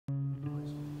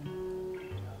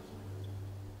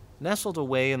Nestled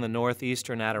away in the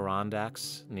northeastern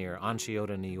Adirondacks, near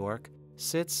Onchiota, New York,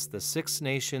 sits the Six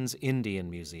Nations Indian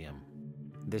Museum.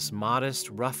 This modest,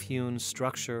 rough-hewn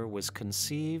structure was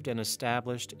conceived and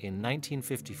established in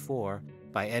 1954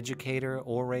 by educator,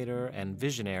 orator, and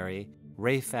visionary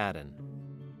Ray Fadden.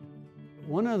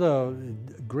 One of the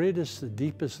greatest,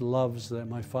 deepest loves that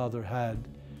my father had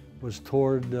was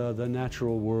toward the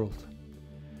natural world.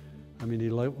 I mean, he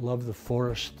loved the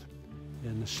forest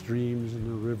and the streams and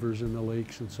the rivers and the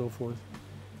lakes and so forth.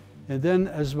 And then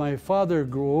as my father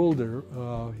grew older,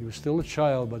 he was still a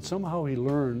child, but somehow he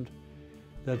learned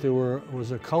that there was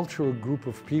a cultural group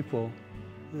of people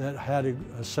that had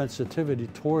a sensitivity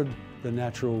toward the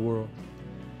natural world,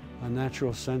 a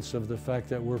natural sense of the fact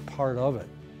that we're part of it.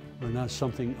 We're not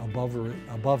something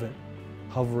above it,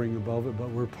 hovering above it,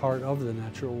 but we're part of the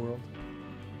natural world.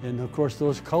 And of course,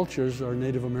 those cultures are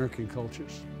Native American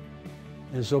cultures.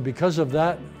 And so because of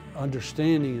that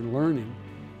understanding and learning,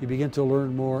 you begin to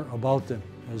learn more about them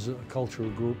as a cultural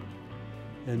group,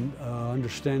 and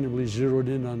understandably zeroed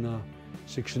in on the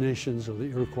Six Nations of the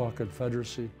Iroquois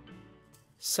Confederacy.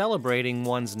 Celebrating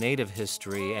one's native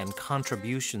history and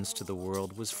contributions to the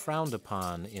world was frowned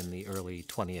upon in the early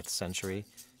 20th century,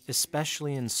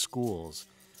 especially in schools.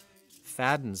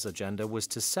 Fadden's agenda was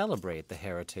to celebrate the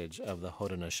heritage of the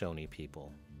Haudenosaunee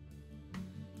people.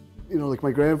 You know, like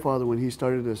my grandfather, when he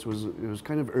started this, it was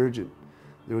kind of urgent.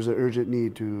 There was an urgent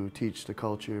need to teach the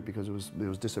culture because it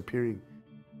was disappearing.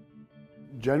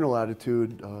 General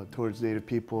attitude towards Native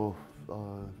people,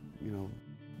 you know,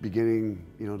 beginning,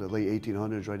 you know, the late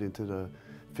 1800s right into the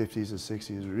 50s and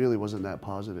 60s, really wasn't that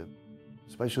positive.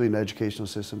 Especially in the educational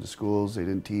system, the schools, they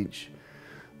didn't teach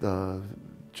the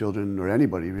children or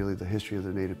anybody really the history of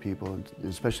the Native people, and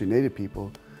especially Native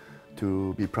people,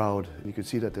 to be proud. You could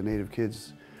see that the Native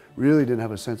kids really didn't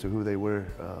have a sense of who they were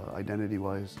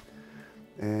identity-wise.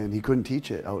 And he couldn't teach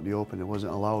it out in the open. It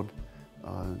wasn't allowed.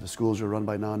 The schools were run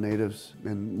by non-natives,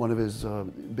 and one of his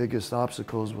biggest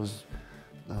obstacles was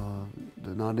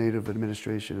the non-native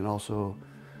administration, and also,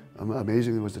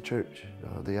 amazingly, was the church.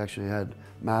 They actually had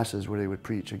masses where they would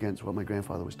preach against what my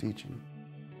grandfather was teaching.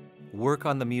 Work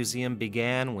on the museum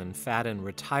began when Fadden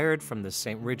retired from the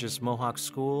St. Regis Mohawk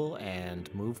School and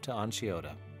moved to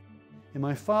Onchiota. And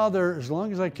my father, as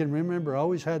long as I can remember,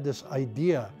 always had this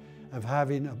idea of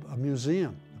having a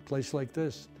museum, a place like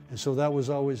this. And so that was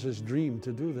always his dream,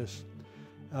 to do this.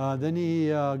 Then he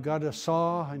got a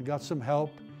saw and got some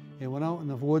help and went out in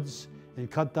the woods and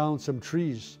cut down some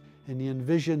trees. And he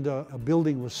envisioned a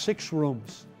building with 6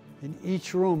 rooms. And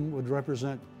each room would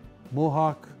represent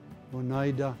Mohawk,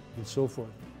 Oneida, and so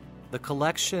forth. The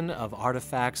collection of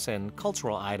artifacts and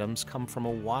cultural items come from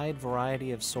a wide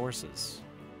variety of sources.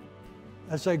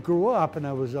 As I grew up and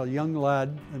I was a young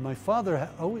lad, and my father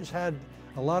always had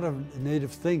a lot of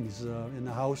native things in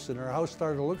the house, and our house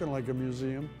started looking like a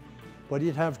museum, but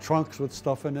he'd have trunks with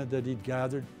stuff in it that he'd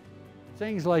gathered.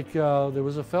 Things like, there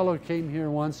was a fellow who came here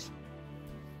once,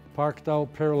 parked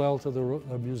out parallel to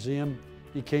the museum.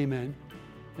 He came in,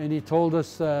 and he told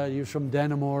us he was from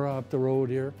Dannemora up the road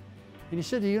here. And he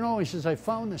said, you know, he says, I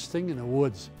found this thing in the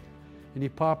woods. And he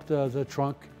popped the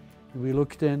trunk, and we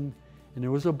looked in, and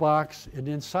there was a box, and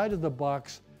inside of the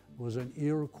box was an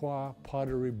Iroquois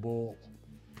pottery bowl.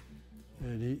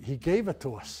 And he gave it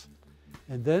to us.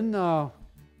 And then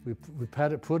we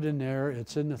had it put in there.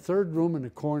 It's in the 3rd room in the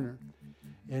corner,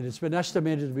 and it's been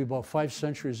estimated to be about 5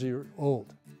 centuries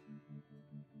old.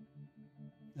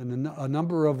 And a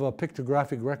number of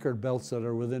pictographic record belts that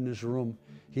are within this room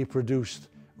he produced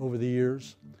over the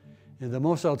years. And the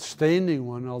most outstanding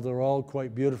one, although they're all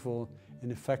quite beautiful and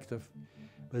effective,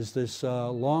 is this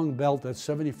long belt that's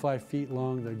 75 feet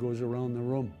long that goes around the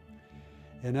room.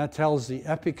 And that tells the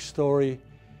epic story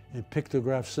and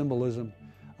pictograph symbolism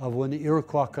of when the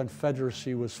Iroquois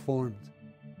Confederacy was formed.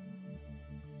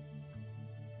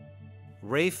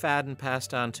 Ray Fadden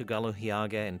passed on to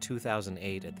Galuhiaga in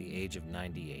 2008 at the age of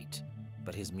 98.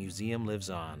 But his museum lives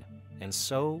on, and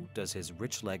so does his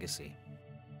rich legacy.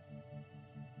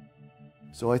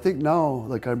 So I think now,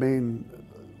 like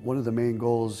one of the main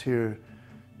goals here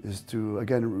is to,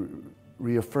 again,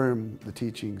 reaffirm the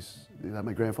teachings that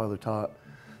my grandfather taught,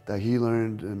 that he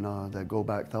learned, and that go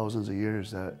back thousands of years,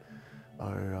 that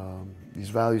are these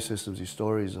value systems, these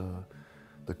stories,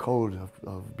 the code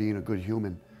of being a good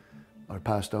human are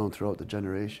passed down throughout the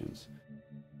generations.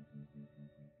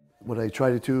 What I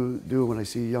try to do when I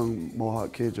see young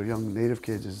Mohawk kids or young Native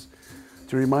kids is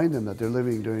to remind them that they're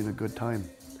living during a good time.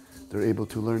 They're able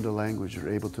to learn the language,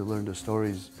 they're able to learn the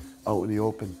stories out in the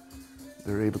open.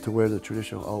 They're able to wear the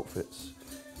traditional outfits,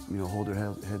 you know, hold their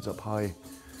heads up high.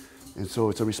 And so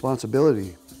it's a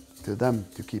responsibility to them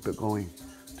to keep it going,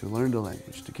 to learn the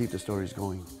language, to keep the stories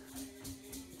going.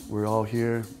 We're all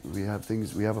here, we have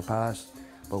things, we have a past,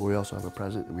 but we also have a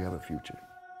present and we have a future.